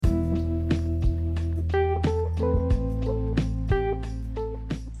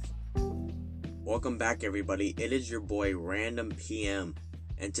welcome back everybody. It is your boy Random PM,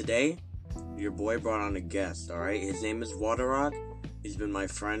 and today your boy brought on a guest. Alright, his name is WatRok. He's been my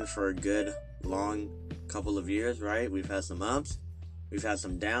friend for a good long couple of years, right? We've had some ups, we've had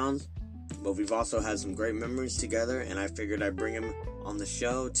some downs, but we've also had some great memories together, and I figured I'd bring him on the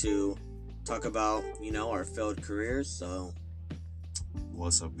show to talk about, our failed careers. So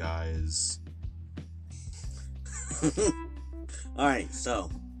what's up, guys? Alright,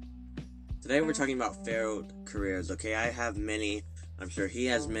 so today we're talking about failed careers, okay? I have many. I'm sure he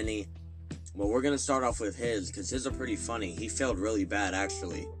has many. Well, we're going to start off with his, because his are pretty funny. He failed really bad,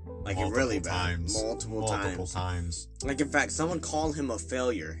 actually. Really bad. Multiple times. In fact, someone called him a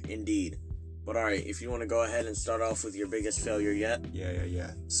failure, indeed. But alright, if you want to go ahead and start off with your biggest failure yet.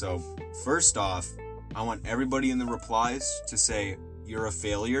 Yeah. So, first off, I want everybody in the replies to say, "You're a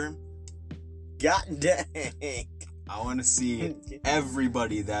failure." God dang. I want to see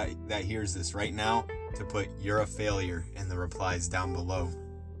everybody that hears this right now to put "you're a failure" in the replies down below.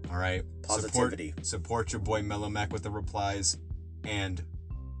 All right? Positivity. Support your boy Mellow Mac with the replies and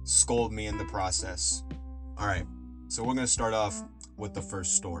scold me in the process. All right. So we're going to start off with the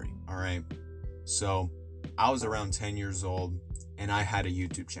first story. All right. So I was around 10 years old and I had a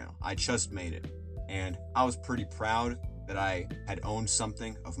YouTube channel. I just made it. And I was pretty proud that I had owned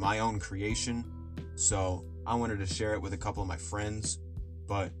something of my own creation. So I wanted to share it with a couple of my friends,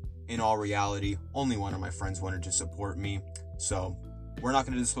 but in all reality, only one of my friends wanted to support me. So we're not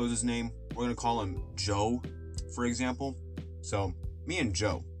going to disclose his name. We're going to call him Joe, for example. So me and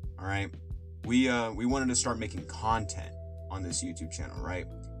Joe, all right, we wanted to start making content on this YouTube channel, right?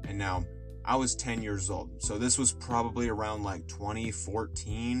 And now I was 10 years old. So this was probably around like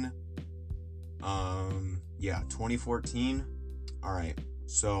 2014. 2014. All right.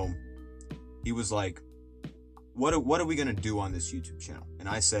 So he was like, what are we going to do on this YouTube channel? And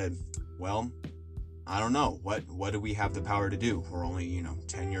I said, well, I don't know. What do we have the power to do? We're only,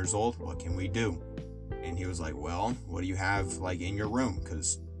 10 years old. What can we do? And he was like, well, what do you have like in your room?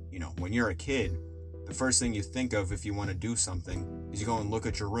 Because, when you're a kid, the first thing you think of if you want to do something is you go and look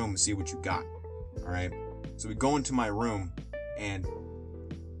at your room and see what you got. All right. So we go into my room and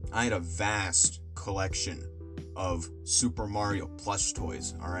I had a vast collection of Super Mario plush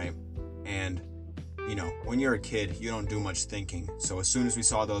toys. All right. And when you're a kid, you don't do much thinking. So as soon as we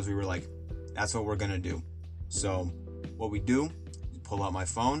saw those, we were like, that's what we're going to do. So what we do is pull out my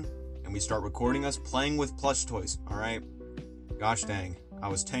phone and we start recording us playing with plush toys. All right. Gosh dang. I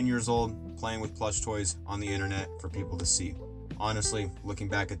was 10 years old playing with plush toys on the internet for people to see. Honestly, looking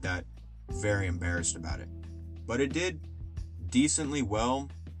back at that, very embarrassed about it. But it did decently well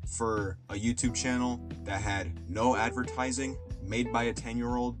for a YouTube channel that had no advertising, made by a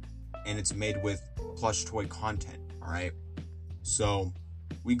 10-year-old, and it's made with plush toy content, all right? So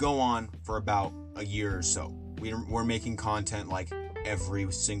we go on for about a year or so. We're making content like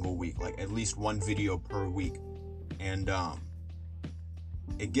every single week, like at least one video per week. And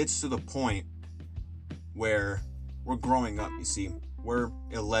it gets to the point where we're growing up, you see. We're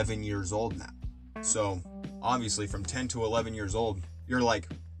 11 years old now. So obviously from 10 to 11 years old, you're like,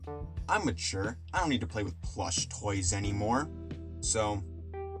 I'm mature. I don't need to play with plush toys anymore. So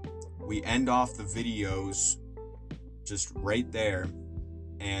we end off the videos just right there,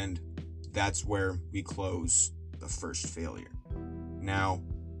 and that's where we close the first failure. Now,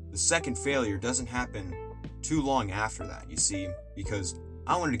 the second failure doesn't happen too long after that, you see, because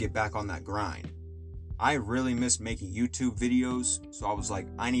I wanted to get back on that grind. I really miss making YouTube videos, so I was like,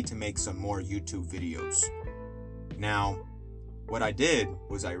 I need to make some more YouTube videos. Now, what I did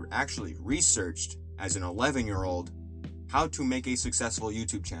was I actually researched, as an 11-year-old, how to make a successful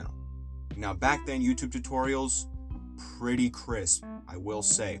YouTube channel. Now, back then, YouTube tutorials, pretty crisp, I will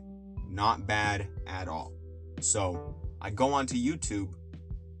say. Not bad at all. So, I go onto YouTube,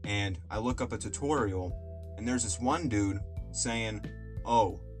 and I look up a tutorial, and there's this one dude saying,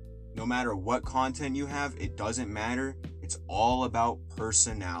 oh, no matter what content you have, it doesn't matter. It's all about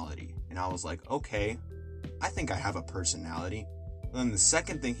personality. And I was like, okay, I think I have a personality. And then the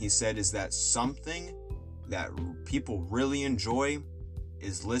second thing he said is that something that people really enjoy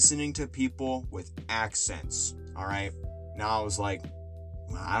is listening to people with accents. All right. Now I was like,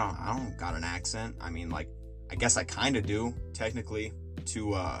 well, I don't got an accent. I mean, like, I guess I kind of do technically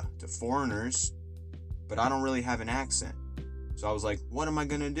to foreigners, but I don't really have an accent. So I was like, what am I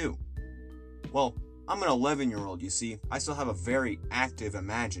going to do? Well, I'm an 11-year-old, you see. I still have a very active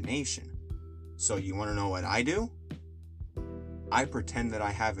imagination. So you want to know what I do? I pretend that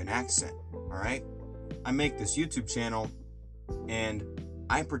I have an accent, all right? I make this YouTube channel, and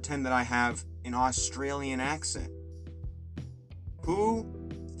I pretend that I have an Australian accent. Who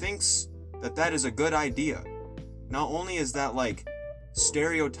thinks that is a good idea. Not only is that like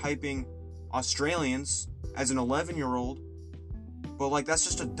stereotyping Australians as an 11-year-old, but like that's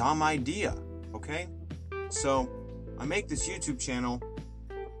just a dumb idea, okay? So I make this YouTube channel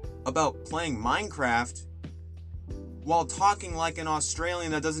about playing Minecraft while talking like an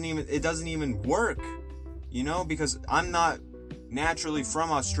Australian that doesn't even work, you know, because I'm not naturally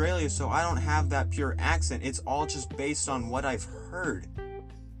from Australia, so I don't have that pure accent. It's all just based on what I've heard.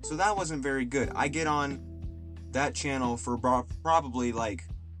 So that wasn't very good. I get on that channel for probably like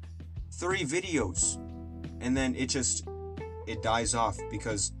 3 videos, and then it dies off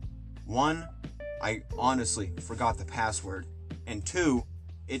because 1, I honestly forgot the password, and 2,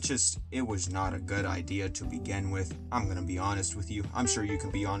 it was not a good idea to begin with. I'm gonna be honest with you. I'm sure you can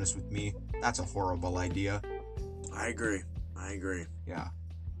be honest with me. That's a horrible idea. I agree. Yeah.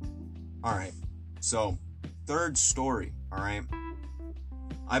 Alright. So, third story, alright?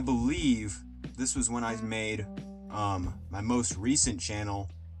 I believe this was when I made my most recent channel,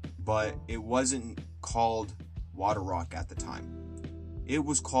 but it wasn't called WatRok at the time. It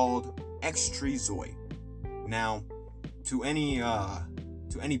was called Xtrezoy. Now, to any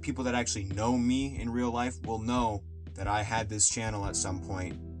people that actually know me in real life will know that I had this channel at some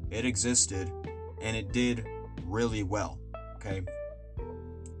point. It existed, and it did really well, okay?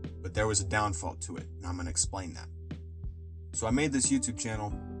 But there was a downfall to it, and I'm going to explain that. So I made this YouTube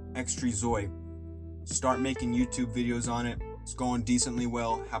channel, Xtrezoy, start making YouTube videos on it. It's going decently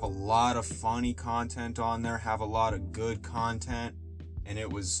well, have a lot of funny content on there, have a lot of good content, and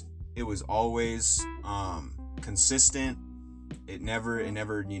it was always consistent. It never,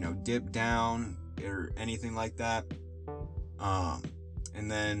 dipped down or anything like that. And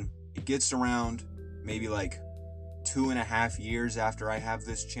then it gets around maybe like 2.5 years after I have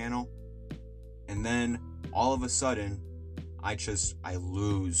this channel, and then all of a sudden I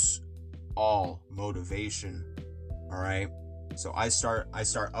lose all motivation. All right. So I start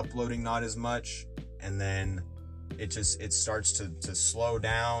uploading not as much, and then it starts to slow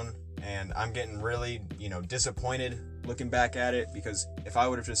down, and I'm getting really, disappointed looking back at it, because if I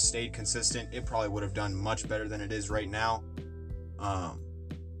would have just stayed consistent, it probably would have done much better than it is right now.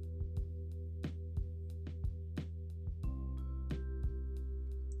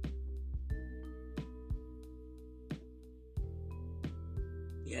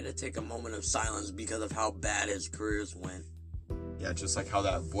 He had to take a moment of silence because of how bad his careers went. Yeah, just like how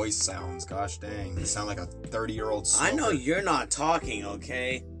that voice sounds. Gosh dang, you sound like a 30-year-old smoker. I know you're not talking,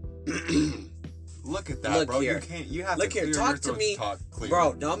 okay? Look at that, Look bro. here. You have Look to here, clear talk your to throat me. to talk clear.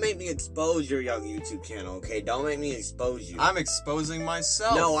 Bro, don't make me expose your young YouTube channel, okay? Don't make me expose you. I'm exposing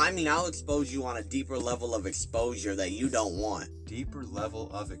myself. No, I mean, I'll expose you on a deeper level of exposure that you don't want. Deeper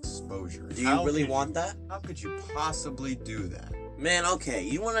level of exposure. Do you really want that? How could you possibly do that? Man, okay,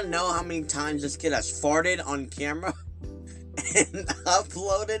 you want to know how many times this kid has farted on camera and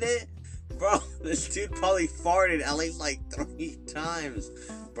uploaded it? Bro, this dude probably farted at least like 3 times,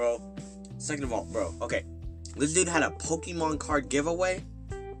 bro. Second of all, bro, okay, this dude had a Pokemon card giveaway.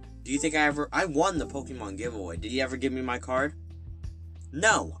 Do you think I won the Pokemon giveaway? Did he ever give me my card?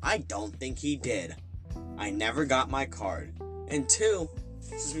 No, I don't think he did. I never got my card. And 2,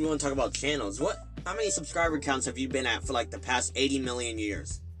 since we want to talk about channels, how many subscriber counts have you been at for like the past 80 million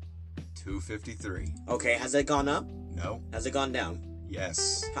years? 253. Okay, has it gone up? No. Has it gone down?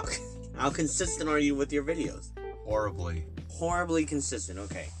 Yes. How consistent are you with your videos? Horribly. Horribly consistent,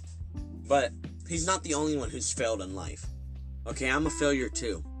 okay. But he's not the only one who's failed in life. Okay, I'm a failure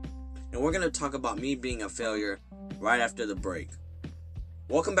too. And we're going to talk about me being a failure right after the break.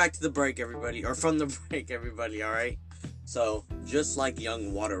 Welcome back to the break, everybody. Or from the break, everybody, alright? So, just like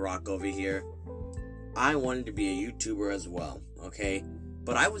young WatRok over here, I wanted to be a YouTuber as well, okay?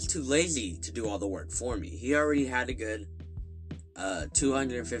 But I was too lazy to do all the work for me. He already had a good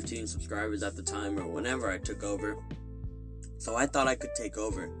 215 subscribers at the time, or whenever I took over. So I thought I could take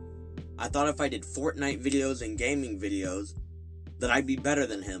over. I thought if I did Fortnite videos and gaming videos, that I'd be better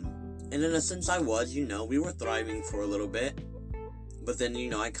than him. And in a sense I was, we were thriving for a little bit. But then,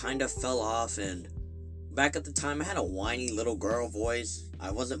 I kind of fell off, and back at the time I had a whiny little girl voice.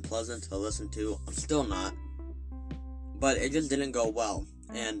 I wasn't pleasant to listen to. I'm still not. But it just didn't go well.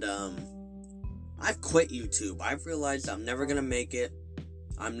 And, I've quit YouTube. I've realized I'm never gonna make it.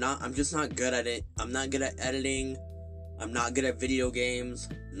 I'm just not good at it. I'm not good at editing. I'm not good at video games.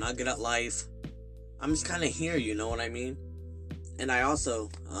 I'm not good at life. I'm just kind of here, you know what I mean? And I also,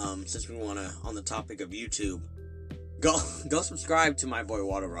 since we wanna, on the topic of YouTube, go subscribe to my boy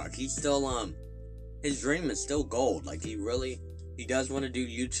WatRok. He's still, his dream is still gold. Like, he does want to do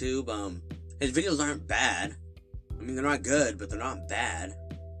YouTube. His videos aren't bad. I mean, they're not good, but they're not bad.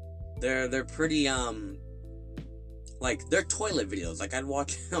 they're pretty like, they're toilet videos. Like, I'd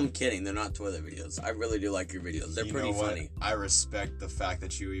watch. I'm kidding. They're not toilet videos. I really do like your videos. They're pretty funny. I respect the fact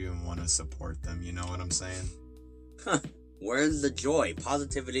that you even want to support them. You know what I'm saying? Where's the joy?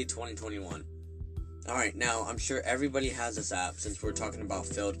 Positivity 2021. Alright, now, I'm sure everybody has this app, since we're talking about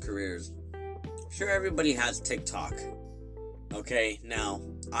failed careers. I'm sure everybody has TikTok. Okay, now,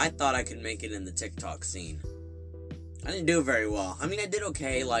 I thought I could make it in the TikTok scene. I didn't do very well. I mean, I did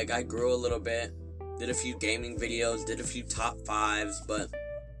okay. Like, I grew a little bit. Did a few gaming videos. Did a few top 5s. But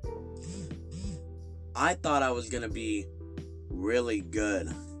I thought I was gonna be really good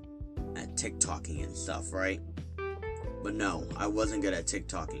at TikToking and stuff, right? But no, I wasn't good at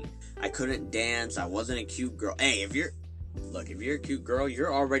TikToking. I couldn't dance. I wasn't a cute girl. Hey, if you're a cute girl,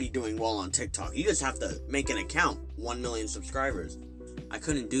 you're already doing well on TikTok. You just have to make an account. 1 million subscribers. I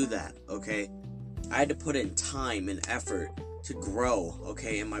couldn't do that, okay? I had to put in time and effort to grow,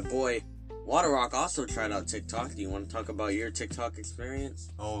 okay? And my boy, WatRok, also tried out TikTok. Do you want to talk about your TikTok experience?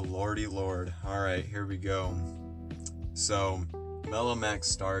 Oh, lordy lord. Alright, here we go. So, Mellow Mac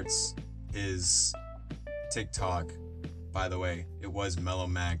starts his TikTok. By the way, it was Mellow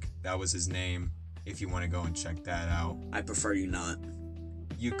Mac. That was his name, if you want to go and check that out. I prefer you not.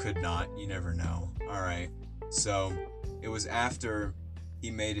 You could not. You never know. Alright. So, it was after he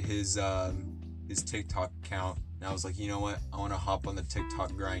made his TikTok account. And I was like, you know what? I want to hop on the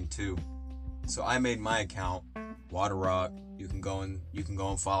TikTok grind too. So I made my account, WatRok. You can go and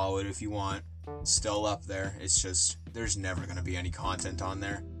follow it if you want. It's still up there. It's just there's never gonna be any content on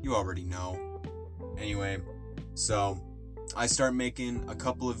there. You already know. Anyway, so I start making a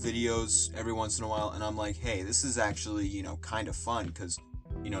couple of videos every once in a while, and I'm like, hey, this is actually, kind of fun, because,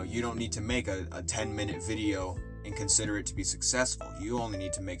 you don't need to make a 10-minute video and consider it to be successful. You only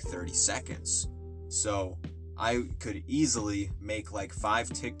need to make 30 seconds. So I could easily make like 5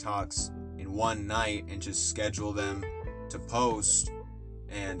 TikToks in one night and just schedule them to post,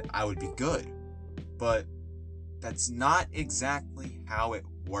 and I would be good. But that's not exactly how it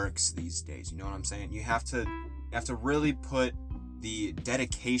works these days. You know what I'm saying? You have to really put the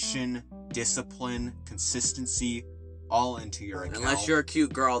dedication, discipline, consistency all into your account. Unless you're a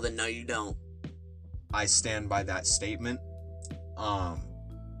cute girl, then no, you don't. I stand by that statement.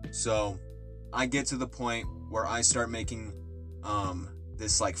 So I get to the point where I start making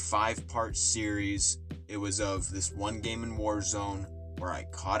this like 5-part series. It was of this one game in Warzone where I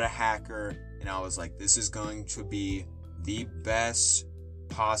caught a hacker, and I was like, this is going to be the best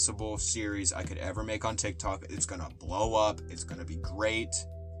possible series I could ever make on TikTok. It's gonna blow up. It's gonna be great.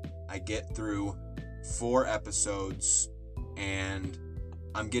 I get through 4 episodes, and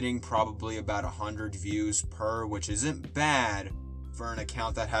I'm getting probably about 100 views per, which isn't bad for an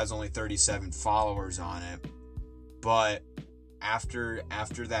account that has only 37 followers on it. But after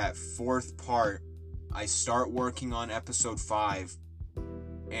that 4th part, I start working on episode 5,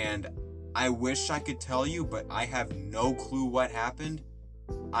 and I wish I could tell you, but I have no clue what happened.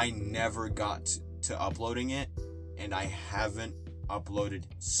 I never got to uploading it, and I haven't uploaded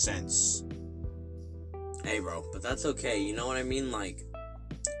since. Hey, bro, but that's okay. You know what I mean? Like,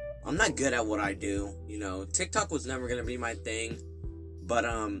 I'm not good at what I do. TikTok was never gonna be my thing, but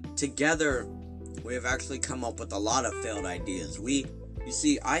together we have actually come up with a lot of failed ideas. You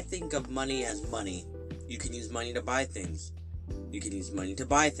see, I think of money as money. You can use money to buy things. You can use money to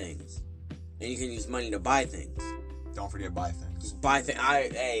buy things, and you can use money to buy things. Don't forget buy things.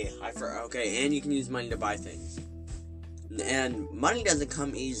 Okay, and you can use money to buy things. And money doesn't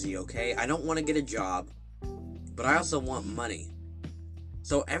come easy, okay? I don't want to get a job, but I also want money.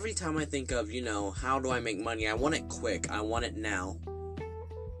 So every time I think of, how do I make money, I want it quick. I want it now.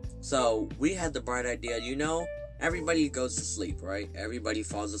 So we had the bright idea, everybody goes to sleep, right? Everybody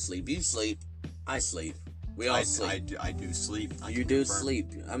falls asleep. You sleep. I sleep. We all sleep. I do sleep. You do sleep.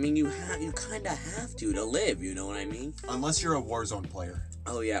 I mean, you kind of have to live, you know what I mean? Unless you're a Warzone player.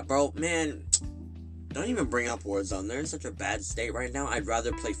 Oh, yeah. Bro, man, don't even bring up Warzone. They're in such a bad state right now. I'd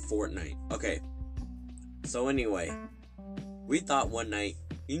rather play Fortnite. Okay. So anyway, we thought one night,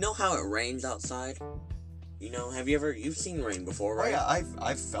 you know how it rains outside? You've seen rain before, right? Oh, yeah,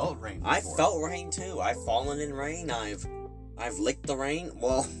 I've felt rain before. I've felt rain too. I've fallen in rain. I've licked the rain.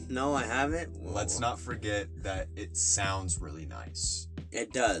 Well, no, I haven't. Let's not forget that it sounds really nice.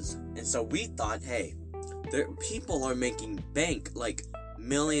 It does. And so we thought, hey, people are making bank, like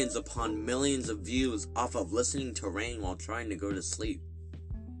millions upon millions of views off of listening to rain while trying to go to sleep.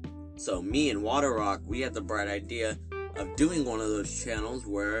 So me and WatRok, we had the bright idea of doing one of those channels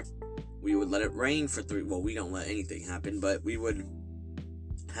where we would let it rain for 3... Well, we don't let anything happen, but we would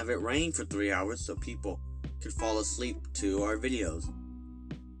have it rain for 3 hours so people could fall asleep to our videos.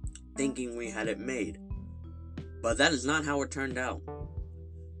 thinking we had it made. But that is not how it turned out.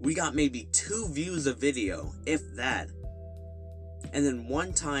 We got maybe 2 views a video, if that. And then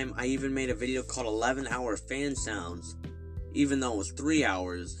one time I even made a video called 11-hour fan sounds, even though it was 3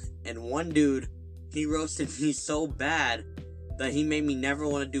 hours. And one dude, he roasted me so bad that he made me never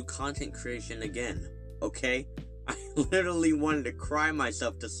want to do content creation again. Okay? I literally wanted to cry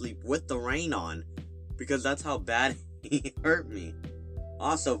myself to sleep with the rain on, because that's how bad he hurt me.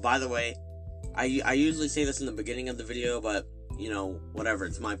 Also, by the way, I usually say this in the beginning of the video, but, you know, whatever,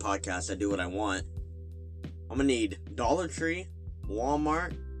 it's my podcast, I do what I want. I'm gonna need Dollar Tree,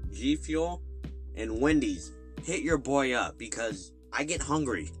 Walmart, G Fuel, and Wendy's. Hit your boy up, because I get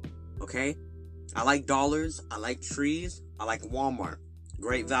hungry, okay? I like dollars, I like trees, I like Walmart.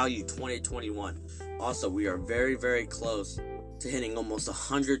 Great value 2021. Also, we are very, very close to hitting almost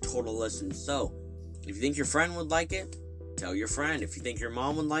 100 total listens. So, if you think your friend would like it, tell your friend. If you think your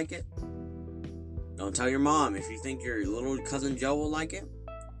mom would like it, don't tell your mom. If you think your little cousin Joe will like it,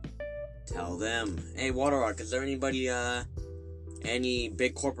 tell them. Hey, WatRok, is there anybody, any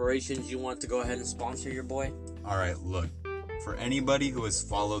big corporations you want to go ahead and sponsor your boy? Alright, look. For anybody who has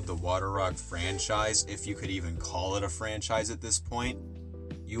followed the WatRok franchise, if you could even call it a franchise at this point,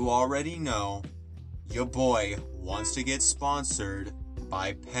 you already know your boy wants to get sponsored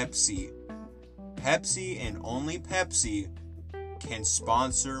by Pepsi. Pepsi and only Pepsi can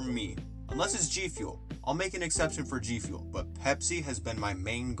sponsor me. Unless it's G Fuel. I'll make an exception for G Fuel. But Pepsi has been my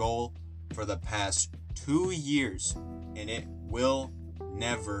main goal for the past 2 years. And it will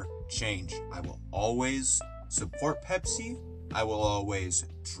never change. I will always support Pepsi. I will always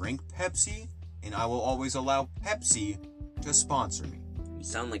drink Pepsi. And I will always allow Pepsi to sponsor me. You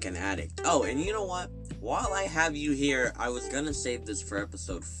sound like an addict. Oh, and you know what? While I have you here, I was gonna save this for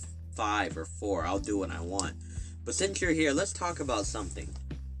episode 5 or 4. I'll do what I want. But since you're here, let's talk about something.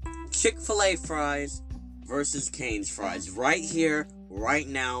 Chick-fil-A fries versus Cane's fries. Right here, right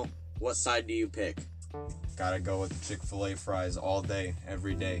now, what side do you pick? Gotta go with Chick-fil-A fries all day,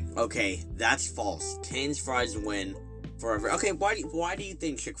 every day. Okay, that's false. Cane's fries win forever. Okay, why do you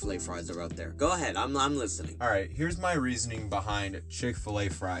think Chick-fil-A fries are out there? Go ahead, I'm listening. Alright, here's my reasoning behind Chick-fil-A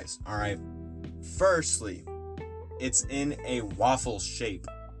fries. Alright, firstly, it's in a waffle shape.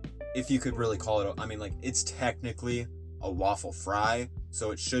 If you could really call it, it's technically a waffle fry,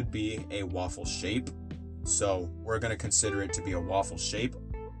 so it should be a waffle shape. So we're going to consider it to be a waffle shape.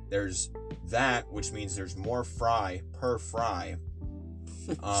 There's that, which means there's more fry per fry.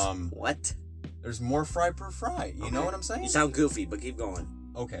 What? There's more fry per fry. You know what I'm saying? You sound goofy, but keep going.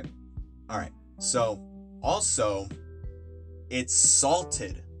 Okay. All right. So, also, it's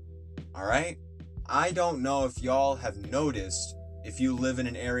salted. All right? I don't know if y'all have noticed if you live in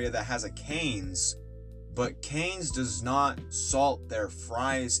an area that has a Cane's, but Cane's does not salt their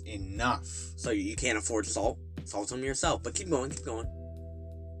fries enough. So you can't afford salt? Salt them yourself. But keep going.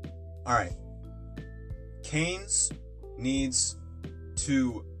 Alright. Cane's needs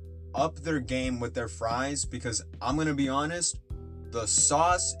to up their game with their fries, because I'm going to be honest, the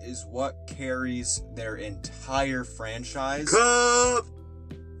sauce is what carries their entire franchise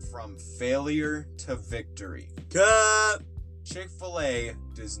from failure to victory. Chick-fil-A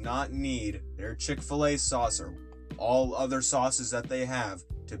does not need their Chick-fil-A sauce or all other sauces that they have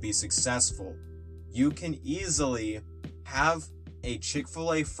to be successful. You can easily have a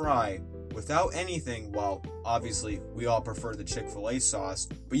Chick-fil-A fry without anything. Well, obviously, we all prefer the Chick-fil-A sauce,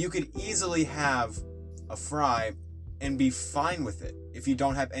 but you could easily have a fry and be fine with it if you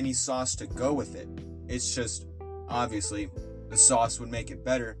don't have any sauce to go with it. It's just, obviously, the sauce would make it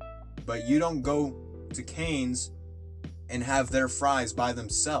better, but you don't go to Cane's and have their fries by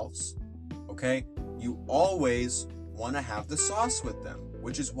themselves, okay? You always want to have the sauce with them,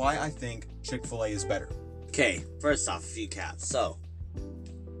 which is why I think Chick-fil-A is better. Okay, first off, a few caps. So,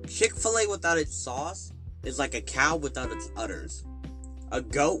 Chick-fil-A without its sauce is like a cow without its udders, a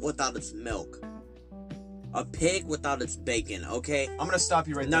goat without its milk, a pig without its bacon, okay? I'm going to stop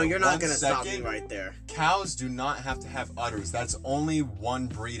you right there. No, you're not going to stop me right there. Cows do not have to have udders. That's only one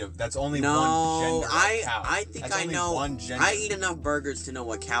breed of, that's only one gender of cow. I think that's I know. I eat enough burgers to know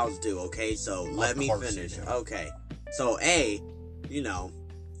what cows do, okay? So let me finish. Okay. So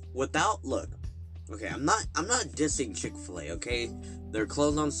okay, I'm not dissing Chick-fil-A, okay? They're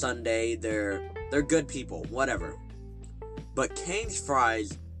closed on Sunday. They're good people, whatever. But Cane's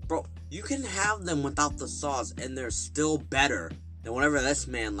fries, bro, you can have them without the sauce, and they're still better than whatever this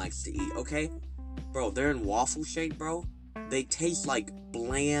man likes to eat, okay? Bro, they're in waffle shape, bro. They taste like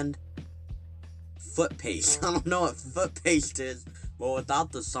bland foot paste. I don't know what foot paste is, but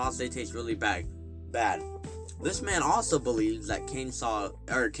without the sauce, they taste really bad. This man also believes that cane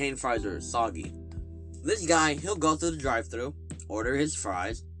fries are soggy. This guy, he'll go through the drive-thru, order his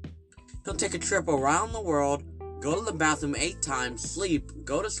fries. He'll take a trip around the world, go to the bathroom 8 times, sleep,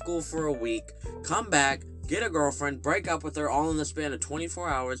 go to school for a week, come back, get a girlfriend, break up with her all in the span of 24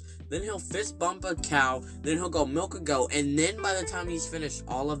 hours, then he'll fist bump a cow, then he'll go milk a goat, and then by the time he's finished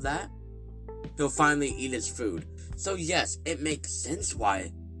all of that, he'll finally eat his food. So yes, it makes sense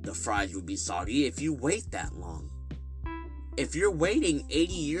why the fries would be soggy if you wait that long. If you're waiting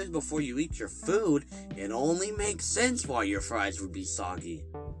 80 years before you eat your food, it only makes sense why your fries would be soggy.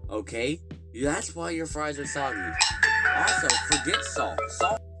 Okay? That's why your fries are soggy. Also, forget salt.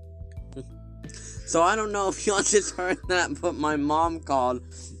 So I don't know if y'all just heard that, but my mom called.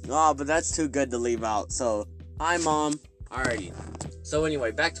 Oh, but that's too good to leave out. So, hi mom. Alrighty. So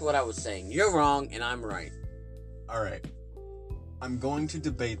anyway, back to what I was saying. You're wrong and I'm right. Alright. I'm going to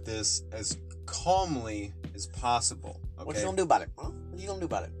debate this as calmly as possible. Okay? What you gonna do about it? Huh? What you gonna do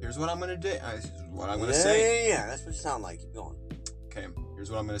about it? Here's what I'm gonna do. What I'm gonna say. Yeah, that's what you sound like. Keep going. Okay, here's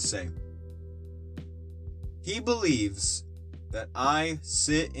what I'm gonna say. He believes that I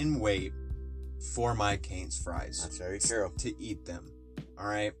sit and wait for my Cane's fries. That's very true. To eat them.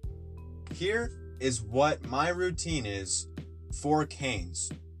 Alright? Here is what my routine is for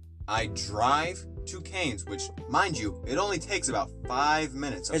Cane's. I drive to Cane's, which, mind you, it only takes about 5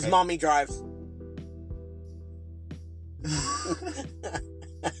 minutes. Okay? His mommy drives.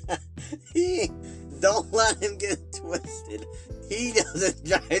 Don't let him get it twisted. He doesn't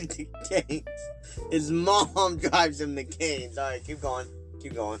drive to Cane's. His mom drives him to Cane's. Alright, keep going.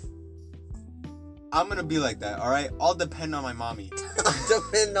 Keep going. I'm gonna be like that, alright? I'll depend on my mommy.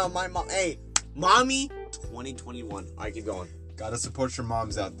 Depend on my mom. Hey, mommy, 2021. Alright, keep going. Gotta support your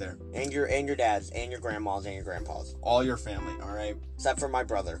moms out there. And your dads, and your grandmas, and your grandpas. All your family, alright? Except for my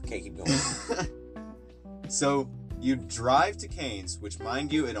brother. Okay, keep going. So, you drive to Cane's, which,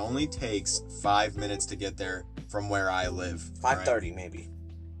 mind you, it only takes 5 minutes to get there from where I live. 5:30, maybe.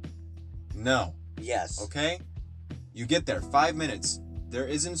 No. Yes. Okay? You get there, 5 minutes. There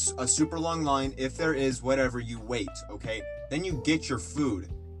isn't a super long line. If there is, whatever, you wait, okay? Then you get your food.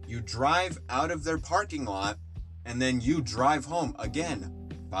 You drive out of their parking lot, and then you drive home. Again,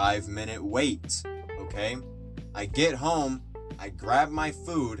 5-minute wait, okay? I get home, I grab my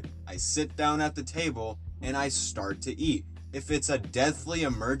food, I sit down at the table, and I start to eat. If it's a deathly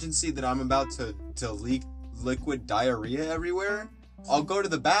emergency that I'm about to leak liquid diarrhea everywhere, I'll go to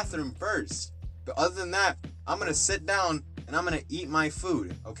the bathroom first. But other than that, I'm gonna sit down and I'm gonna eat my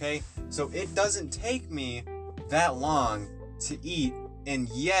food, okay? So it doesn't take me that long to eat, and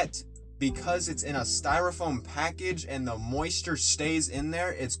yet, because it's in a styrofoam package and the moisture stays in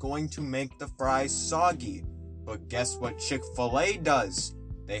there, it's going to make the fries soggy. But guess what Chick-fil-A does?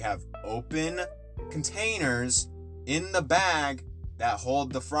 They have open containers in the bag that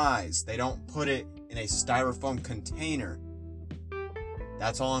hold the fries. They don't put it in a styrofoam container.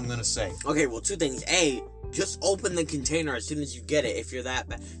 That's all I'm gonna say. Okay, well, 2 things. A, just open the container as soon as you get it if you're that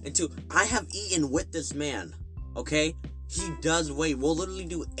bad. And 2, I have eaten with this man, okay? He does wait. We'll literally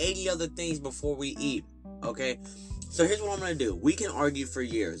do 80 other things before we eat, okay? So here's what I'm gonna do. We can argue for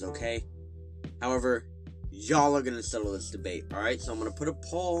years, okay? However, y'all are gonna settle this debate, alright? So I'm gonna put a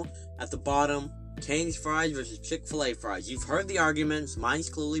poll at the bottom. Cane's fries versus Chick-fil-A fries. You've heard the arguments. Mine's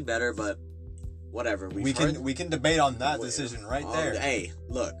clearly better, but whatever. We can debate on that decision right there. Hey,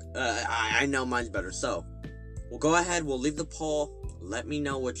 look, I know mine's better. So, we'll go ahead. We'll leave the poll. Let me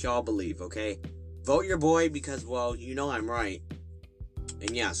know what y'all believe, okay? Vote your boy because, well, you know I'm right.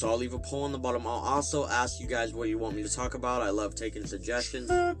 And yeah, so I'll leave a poll on the bottom. I'll also ask you guys what you want me to talk about. I love taking suggestions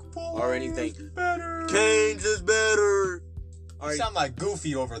or anything. Cane's is better. You sound like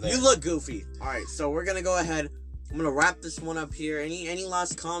Goofy over there. You look goofy. Alright, so we're gonna go ahead. I'm gonna wrap this one up here. Any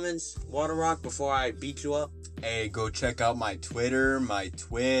last comments, WatRok, before I beat you up? Hey, go check out my Twitter, my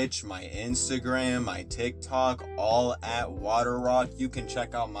Twitch, my Instagram, my TikTok, all at WatRok. You can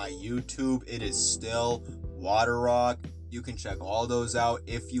check out my YouTube. It is still WatRok. You can check all those out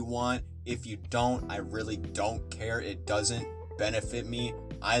if you want. If you don't, I really don't care. It doesn't benefit me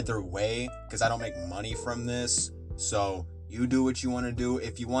either way because I don't make money from this. So you do what you want to do.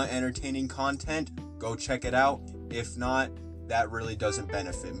 If you want entertaining content, go check it out. If not, that really doesn't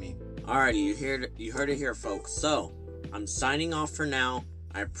benefit me. Alrighty, you heard it here, folks. So, I'm signing off for now.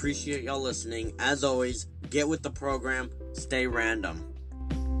 I appreciate y'all listening. As always, get with the program. Stay random.